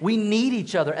 We need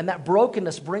each other, and that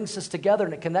brokenness brings us together,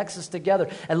 and it connects us together.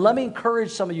 And let me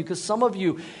encourage some of you, because some of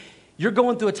you, you're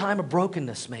going through a time of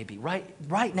brokenness maybe,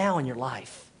 right now in your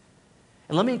life.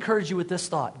 And let me encourage you with this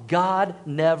thought. God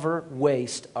never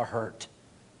wastes a hurt.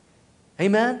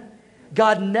 Amen?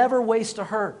 God never wastes a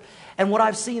hurt. And what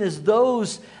I've seen is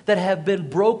those that have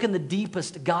been broken the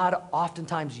deepest, God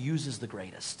oftentimes uses the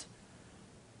greatest.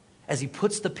 As He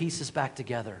puts the pieces back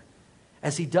together,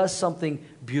 as He does something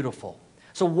beautiful.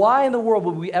 So why in the world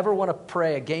would we ever want to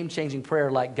pray a game-changing prayer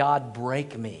like, God,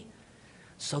 break me,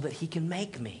 so that He can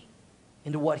make me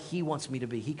into what He wants me to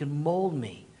be. He can mold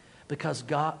me, because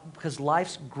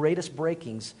life's greatest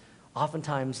breakings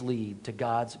oftentimes lead to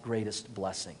God's greatest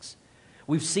blessings.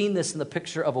 We've seen this in the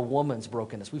picture of a woman's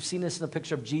brokenness. We've seen this in the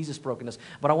picture of Jesus' brokenness.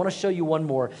 But I want to show you one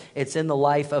more. It's in the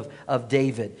life of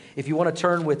David. If you want to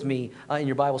turn with me in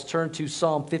your Bibles, turn to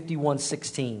Psalm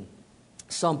 51:16.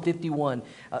 Psalm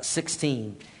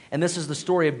 51:16. And this is the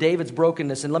story of David's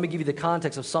brokenness. And let me give you the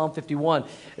context of Psalm 51.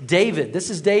 David, this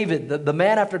is David, the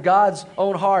man after God's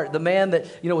own heart, the man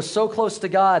that was so close to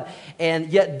God, and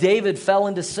yet David fell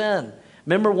into sin.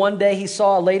 Remember one day he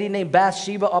saw a lady named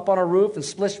Bathsheba up on a roof, and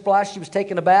splish splash, she was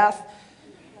taking a bath.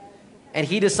 And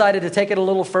he decided to take it a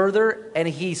little further, and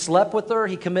he slept with her.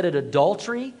 He committed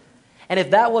adultery. And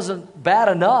if that wasn't bad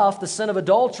enough, the sin of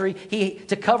adultery,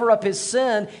 to cover up his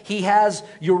sin, he has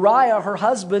Uriah, her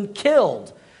husband,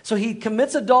 killed. So he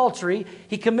commits adultery,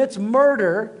 he commits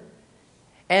murder,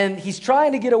 and he's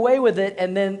trying to get away with it,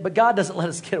 but God doesn't let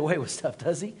us get away with stuff,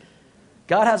 does He?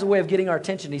 God has a way of getting our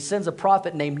attention. He sends a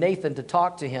prophet named Nathan to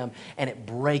talk to him, and it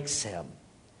breaks him.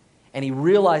 And he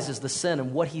realizes the sin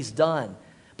and what he's done.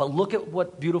 But look at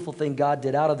what beautiful thing God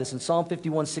did out of this. In Psalm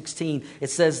 51:16, it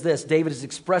says this. David is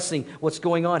expressing what's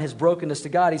going on, his brokenness to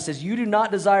God. He says, you do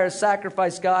not desire a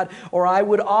sacrifice, God, or I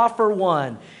would offer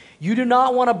one. You do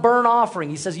not want a burnt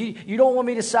offering. He says, you don't want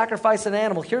me to sacrifice an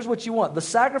animal. Here's what you want. The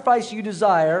sacrifice you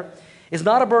desire is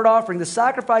not a burnt offering. The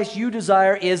sacrifice you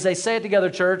desire is, say it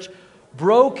together, church,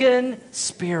 broken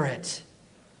spirit.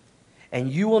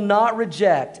 And you will not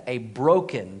reject a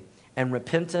broken and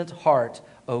repentant heart,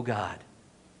 O God.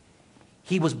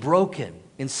 He was broken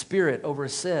in spirit over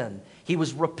sin. He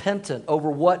was repentant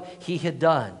over what he had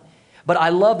done. But I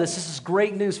love this. This is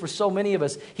great news for so many of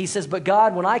us. He says, but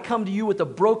God, when I come to you with a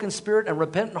broken spirit and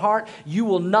repentant heart, you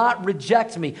will not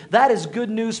reject me. That is good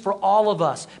news for all of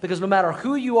us. Because no matter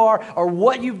who you are or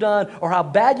what you've done or how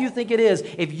bad you think it is,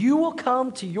 if you will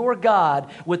come to your God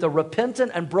with a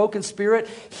repentant and broken spirit,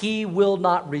 He will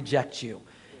not reject you.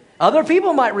 Other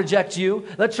people might reject you.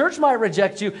 The church might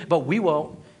reject you, but we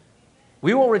won't.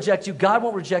 We won't reject you. God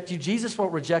won't reject you. Jesus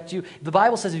won't reject you. The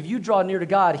Bible says if you draw near to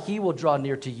God, He will draw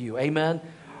near to you. Amen?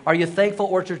 Are you thankful,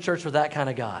 Orchard Church, for that kind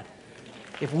of God?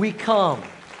 If we come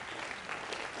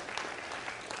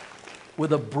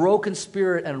with a broken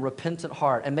spirit and a repentant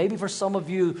heart, and maybe for some of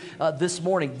you this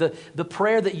morning, the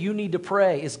prayer that you need to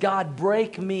pray is, God,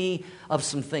 break me of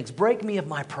some things. Break me of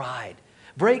my pride.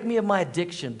 Break me of my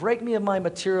addiction. Break me of my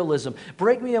materialism.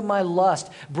 Break me of my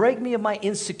lust. Break me of my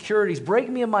insecurities. Break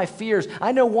me of my fears.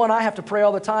 I know one I have to pray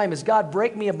all the time is, God,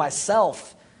 break me of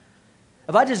myself.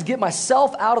 If I just get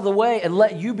myself out of the way and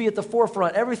let you be at the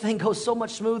forefront, everything goes so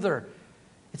much smoother.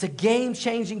 It's a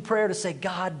game-changing prayer to say,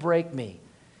 God, break me.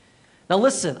 Now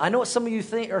listen, I know what some of you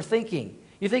are thinking.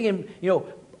 You're thinking,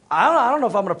 I don't know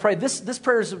if I'm going to pray. This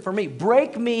prayer isn't for me.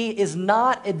 Break me is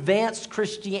not advanced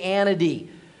Christianity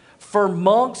for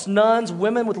monks, nuns,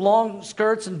 women with long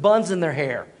skirts and buns in their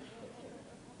hair.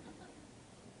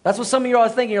 That's what some of you are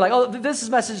thinking. You're like, oh, this is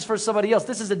message for somebody else.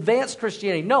 This is advanced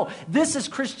Christianity. No, this is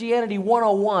Christianity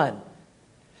 101.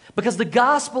 Because the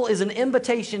gospel is an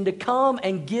invitation to come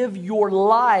and give your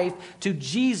life to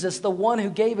Jesus, the one who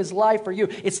gave His life for you.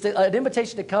 It's an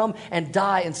invitation to come and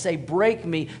die and say, break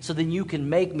me so then you can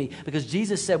make me. Because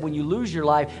Jesus said when you lose your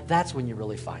life, that's when you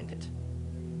really find it.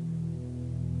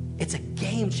 It's a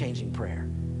game-changing prayer.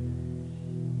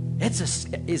 Is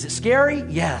it scary?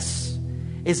 Yes.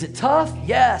 Is it tough?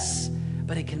 Yes.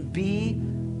 But it can be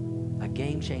a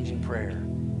game-changing prayer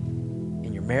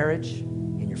in your marriage,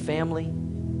 in your family,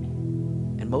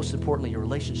 and most importantly, your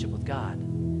relationship with God.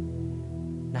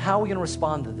 Now, how are we going to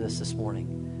respond to this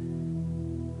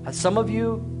morning? Some of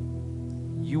you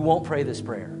won't pray this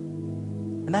prayer.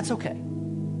 And that's okay.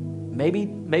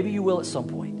 Maybe you will at some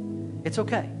point. It's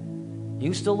okay. You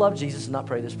can still love Jesus and not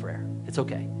pray this prayer. It's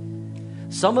okay.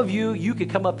 Some of you could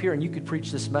come up here and you could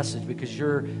preach this message because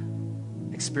you're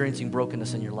experiencing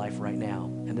brokenness in your life right now,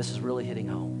 and this is really hitting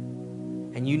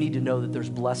home. And you need to know that there's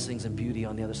blessings and beauty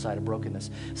on the other side of brokenness.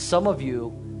 Some of you,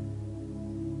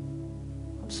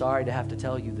 I'm sorry to have to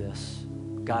tell you this,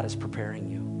 God is preparing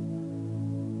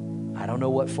you. I don't know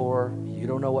what for. You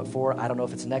don't know what for. I don't know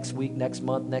if it's next week, next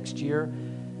month, next year,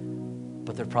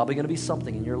 but there's probably going to be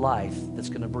something in your life that's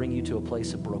going to bring you to a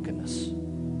place of brokenness.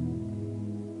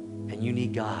 And you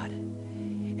need God.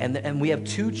 And we have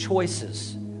two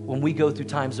choices when we go through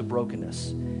times of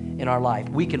brokenness in our life.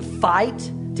 We can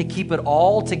fight to keep it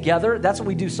all together. That's what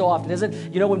we do so often, isn't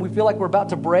it? You know, when we feel like we're about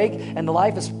to break and the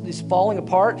life is falling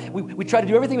apart, we try to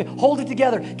do everything. Hold it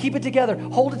together. Keep it together.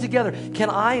 Hold it together. Can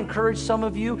I encourage some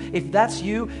of you, if that's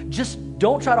you, just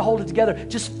don't try to hold it together.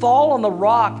 Just fall on the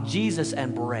rock, Jesus,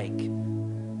 and break.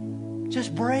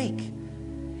 Just break.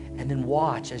 And then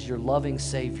watch as your loving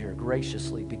Savior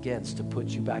graciously begins to put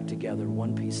you back together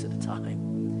one piece at a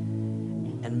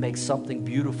time and make something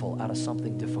beautiful out of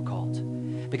something difficult.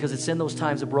 Because it's in those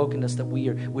times of brokenness that we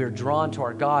are drawn to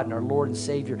our God and our Lord and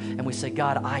Savior, and we say,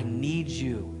 God, I need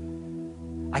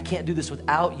you. I can't do this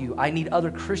without you. I need other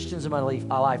Christians in my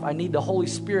life. I need the Holy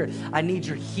Spirit. I need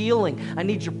your healing. I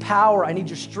need your power. I need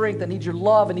your strength. I need your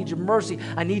love. I need your mercy.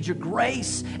 I need your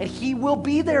grace. And He will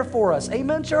be there for us.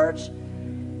 Amen, church?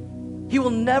 He will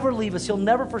never leave us. He'll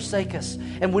never forsake us.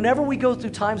 And whenever we go through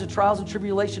times of trials and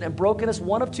tribulation and brokenness,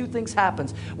 one of two things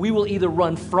happens. We will either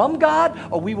run from God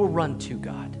or we will run to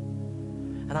God.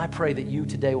 And I pray that you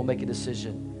today will make a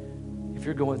decision, if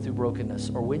you're going through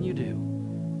brokenness or when you do,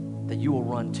 that you will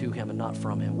run to Him and not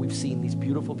from Him. We've seen these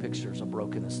beautiful pictures of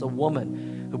brokenness. The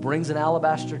woman who brings an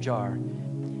alabaster jar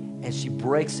and she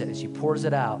breaks it and she pours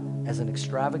it out as an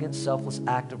extravagant, selfless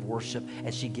act of worship,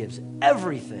 and she gives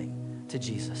everything to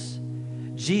Jesus.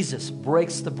 Jesus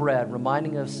breaks the bread,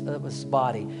 reminding us of His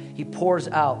body. He pours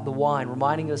out the wine,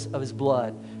 reminding us of His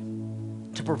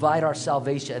blood to provide our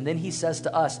salvation. And then He says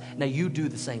to us, now you do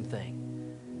the same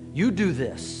thing. You do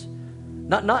this.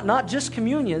 Not just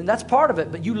communion, that's part of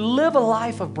it, but you live a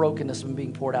life of brokenness and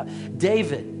being poured out.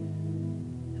 David,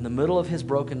 in the middle of his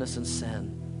brokenness and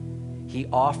sin, he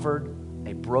offered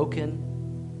a broken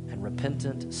and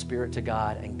repentant spirit to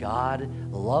God, and God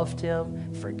loved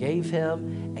him, forgave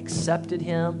him, accepted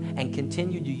him, and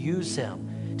continued to use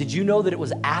him. Did you know that it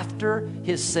was after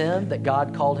his sin that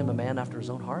God called him a man after His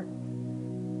own heart?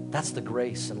 That's the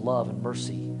grace and love and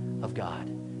mercy of God.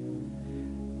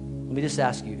 Let me just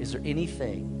ask you, is there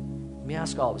anything, let me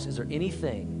ask all of us, is there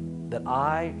anything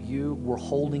that you were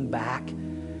holding back,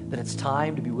 that it's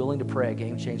time to be willing to pray a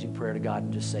game-changing prayer to God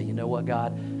and just say, you know what,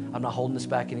 God, I'm not holding this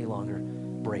back any longer.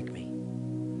 Break me.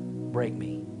 Break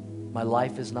me. My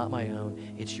life is not my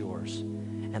own, it's yours.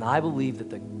 And I believe that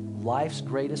the life's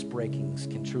greatest breakings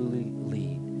can truly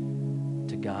lead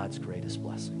to God's greatest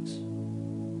blessings.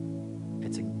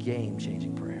 It's a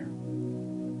game-changing prayer.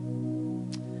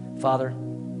 Father,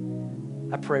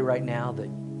 I pray right now that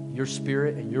your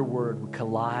Spirit and your word would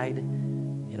collide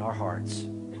in our hearts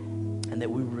and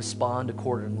that we would respond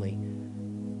accordingly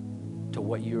to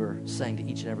what you're saying to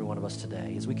each and every one of us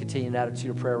today. As we continue in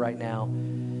attitude of prayer right now,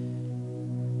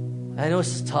 I know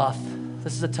this is tough.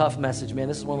 This is a tough message, man.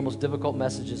 This is one of the most difficult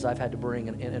messages I've had to bring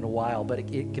in a while, but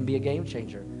it can be a game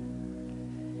changer.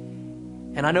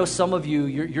 And I know some of you,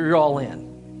 you're all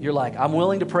in. You're like, I'm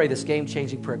willing to pray this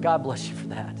game-changing prayer. God bless you for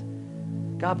that.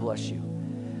 God bless you.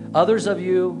 Others of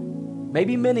you,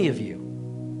 maybe many of you,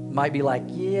 might be like,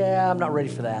 yeah, I'm not ready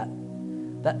for that.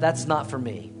 That's not for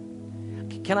me.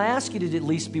 Can I ask you to at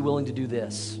least be willing to do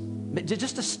this?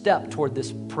 Just a step toward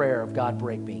this prayer of God,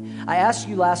 break me. I asked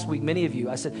you last week, many of you,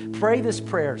 I said, pray this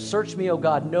prayer. Search me, O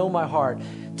God, know my heart.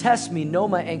 Test me, know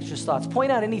my anxious thoughts.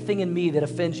 Point out anything in me that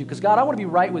offends you, because God, I want to be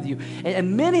right with you.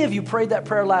 And many of you prayed that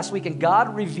prayer last week, and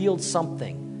God revealed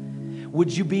something.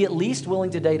 Would you be at least willing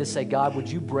today to say, God, would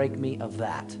you break me of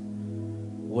that?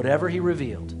 Whatever He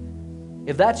revealed.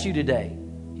 If that's you today,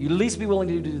 you'd at least be willing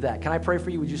to do that. Can I pray for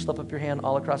you? Would you slip up your hand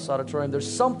all across the auditorium?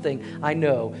 There's something I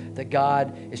know that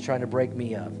God is trying to break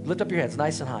me of. Lift up your hands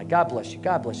nice and high. God bless you.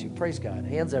 God bless you. Praise God.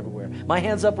 Hands everywhere. My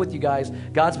hand's up with you guys.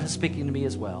 God's been speaking to me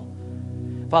as well.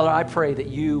 Father, I pray that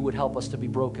you would help us to be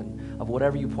broken of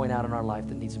whatever you point out in our life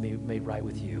that needs to be made right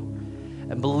with you.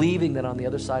 And believing that on the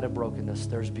other side of brokenness,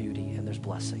 there's beauty and there's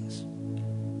blessings.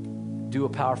 Do a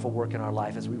powerful work in our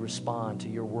life as we respond to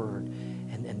your word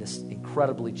and this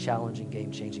incredibly challenging,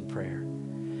 game-changing prayer.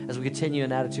 As we continue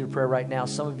in attitude of prayer right now,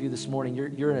 some of you this morning,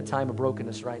 you're in a time of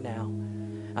brokenness right now.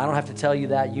 I don't have to tell you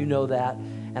that. You know that.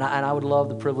 And I would love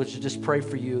the privilege to just pray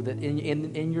for you that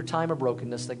in your time of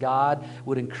brokenness, that God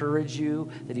would encourage you,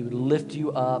 that he would lift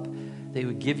you up, that he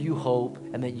would give you hope,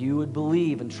 and that you would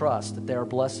believe and trust that there are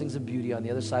blessings and beauty on the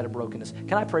other side of brokenness.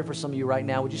 Can I pray for some of you right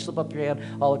now? Would you slip up your hand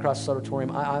all across this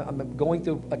auditorium? I'm going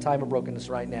through a time of brokenness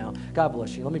right now. God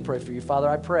bless you. Let me pray for you. Father,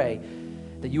 I pray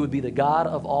that you would be the God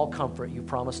of all comfort you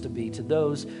promised to be to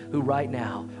those who right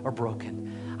now are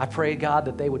broken. I pray, God,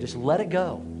 that they would just let it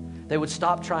go. They would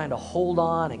stop trying to hold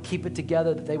on and keep it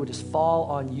together, that they would just fall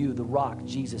on you, the rock,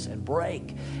 Jesus, and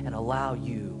break and allow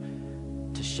you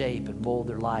to shape and mold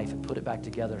their life and put it back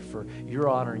together for your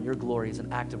honor and your glory as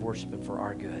an act of worship and for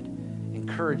our good.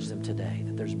 Encourage them today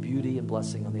that there's beauty and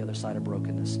blessing on the other side of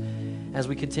brokenness. As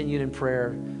we continue in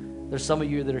prayer, there's some of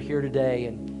you that are here today,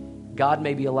 and God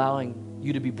may be allowing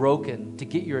you to be broken to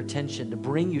get your attention, to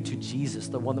bring you to Jesus,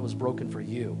 the one that was broken for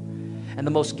you. And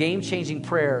the most game-changing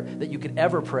prayer that you could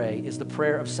ever pray is the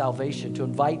prayer of salvation, to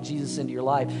invite Jesus into your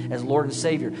life as Lord and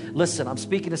Savior. Listen, I'm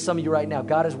speaking to some of you right now.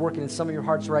 God is working in some of your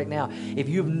hearts right now. If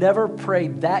you've never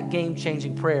prayed that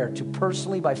game-changing prayer to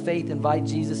personally, by faith, invite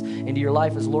Jesus into your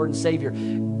life as Lord and Savior,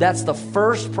 that's the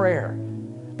first prayer.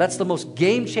 That's the most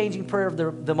game-changing prayer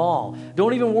of them all.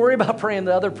 Don't even worry about praying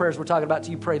the other prayers we're talking about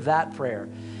till you pray that prayer.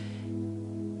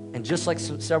 And just like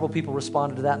several people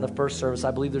responded to that in the first service,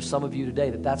 I believe there's some of you today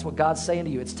that's what God's saying to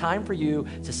you. It's time for you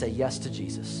to say yes to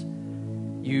Jesus.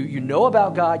 You know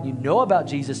about God, you know about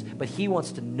Jesus, but he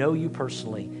wants to know you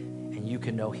personally, and you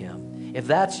can know him. If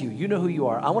that's you, you know who you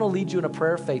are. I want to lead you in a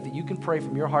prayer of faith that you can pray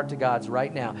from your heart to God's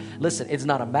right now. Listen, it's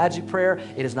not a magic prayer.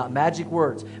 It is not magic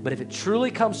words. But if it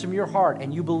truly comes from your heart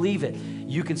and you believe it,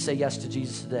 you can say yes to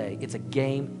Jesus today. It's a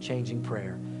game-changing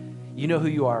prayer. You know who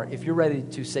you are. If you're ready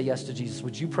to say yes to Jesus,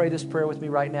 would you pray this prayer with me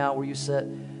right now where you sit,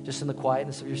 just in the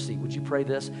quietness of your seat? Would you pray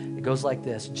this? It goes like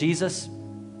this. Jesus,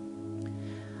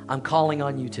 I'm calling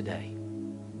on you today.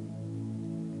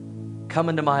 Come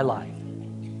into my life.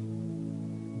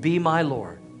 Be my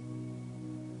Lord.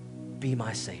 Be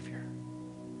my Savior.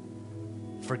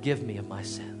 Forgive me of my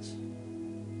sins.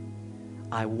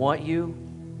 I want you.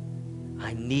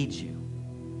 I need you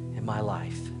in my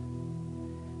life.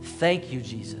 Thank you,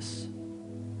 Jesus,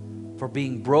 for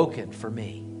being broken for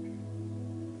me.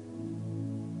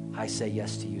 I say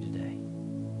yes to you today.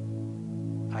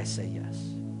 I say yes.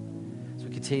 As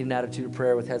we continue in attitude of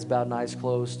prayer with heads bowed and eyes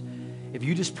closed, if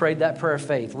you just prayed that prayer of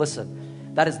faith,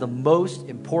 listen, that is the most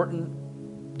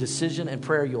important decision and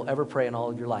prayer you'll ever pray in all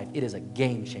of your life. It is a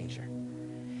game changer.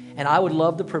 And I would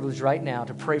love the privilege right now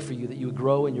to pray for you that you would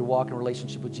grow in your walk and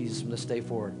relationship with Jesus from this day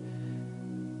forward,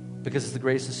 because it's the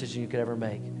greatest decision you could ever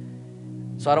make.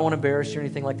 So I don't want to embarrass you or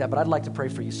anything like that, but I'd like to pray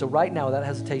for you. So right now, without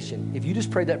hesitation, if you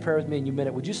just prayed that prayer with me and you meant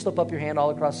it, would you slip up your hand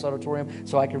all across this auditorium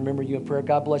so I can remember you in prayer?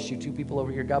 God bless you. 2 people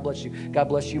over here. God bless you. God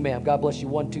bless you, ma'am. God bless you.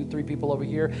 1, 2, 3 people over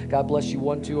here. God bless you.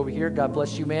 1, 2 over here. God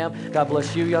bless you, ma'am. God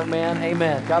bless you, young man.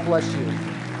 Amen. God bless you.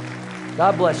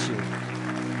 God bless you.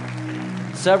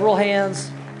 Several hands.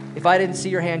 If I didn't see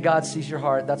your hand, God sees your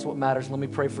heart. That's what matters. Let me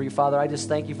pray for you. Father, I just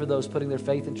thank you for those putting their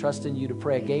faith and trust in you to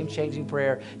pray a game-changing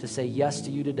prayer, to say yes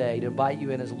to you today, to invite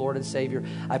you in as Lord and Savior.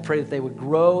 I pray that they would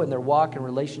grow in their walk and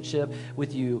relationship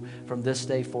with you from this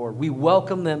day forward. We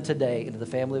welcome them today into the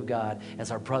family of God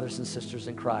as our brothers and sisters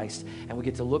in Christ, and we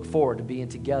get to look forward to being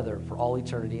together for all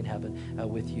eternity in heaven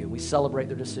with you. We celebrate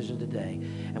their decision today,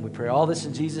 and we pray all this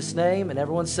in Jesus' name, and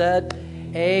everyone said,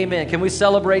 amen. Can we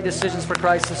celebrate decisions for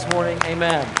Christ this morning?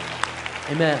 Amen.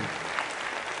 Amen.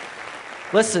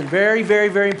 Listen, very, very,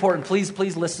 very important.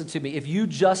 Please listen to me. If you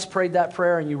just prayed that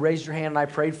prayer and you raised your hand and I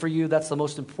prayed for you, that's the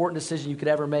most important decision you could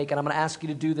ever make. And I'm going to ask you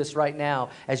to do this right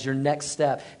now as your next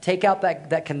step. Take out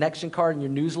that connection card in your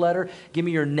newsletter. Give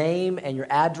me your name and your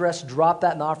address. Drop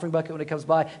that in the offering bucket when it comes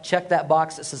by. Check that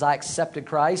box that says I accepted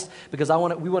Christ, because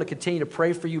we want to continue to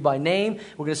pray for you by name.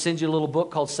 We're going to send you a little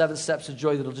book called 7 Steps to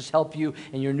Joy that'll just help you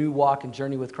in your new walk and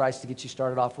journey with Christ to get you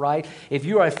started off right. If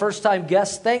you are a first-time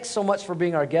guest, thanks so much for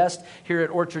being our guest here at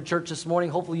Orchard Church this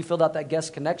morning. Hopefully you filled out that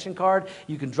guest connection card.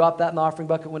 You can drop that in the offering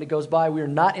bucket when it goes by. We are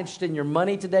not interested in your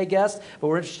money today, guest, but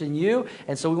we're interested in you.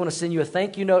 And so we want to send you a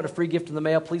thank you note, a free gift in the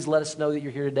mail. Please let us know that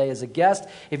you're here today as a guest.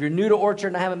 If you're new to Orchard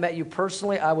and I haven't met you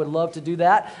personally, I would love to do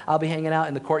that. I'll be hanging out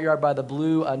in the courtyard by the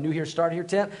blue New Here, Start Here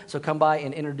tent. So come by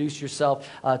and introduce yourself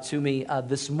to me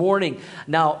this morning.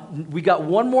 Now, we got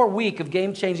one more week of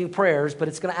game-changing prayers, but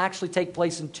it's going to actually take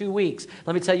place in 2 weeks.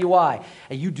 Let me tell you why.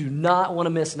 And you do not want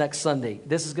to miss next Sunday. family.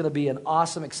 This is going to be an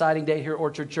awesome, exciting day here at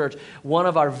Orchard Church. One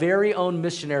of our very own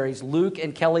missionaries, Luke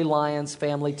and Kelly Lyons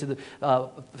family to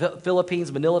the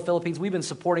Philippines, Manila, Philippines. We've been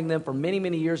supporting them for many,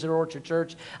 many years at Orchard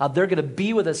Church. They're going to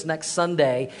be with us next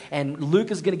Sunday, and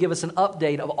Luke is going to give us an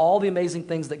update of all the amazing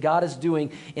things that God is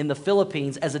doing in the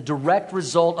Philippines as a direct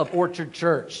result of Orchard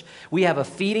Church. We have a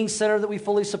feeding center that we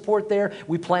fully support there.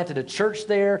 We planted a church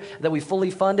there that we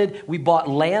fully funded. We bought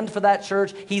land for that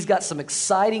church. He's got some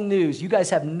exciting news. You guys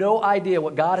have no idea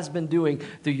what God has been doing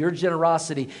through your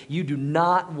generosity. You do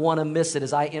not want to miss it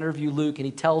as I interview Luke and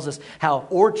he tells us how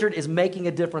Orchard is making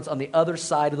a difference on the other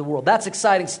side of the world. That's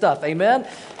exciting stuff. Amen?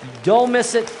 Don't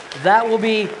miss it. That will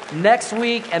be next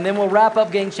week, and then we'll wrap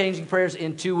up Game Changing Prayers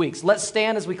in 2 weeks. Let's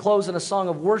stand as we close in a song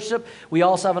of worship. We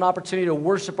also have an opportunity to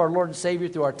worship our Lord and Savior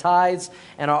through our tithes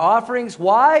and our offerings.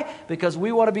 Why? Because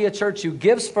we want to be a church who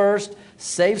gives first,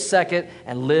 saves second,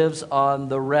 and lives on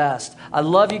the rest. I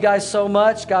love you guys so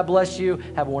much. God bless you.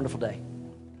 Have a wonderful day.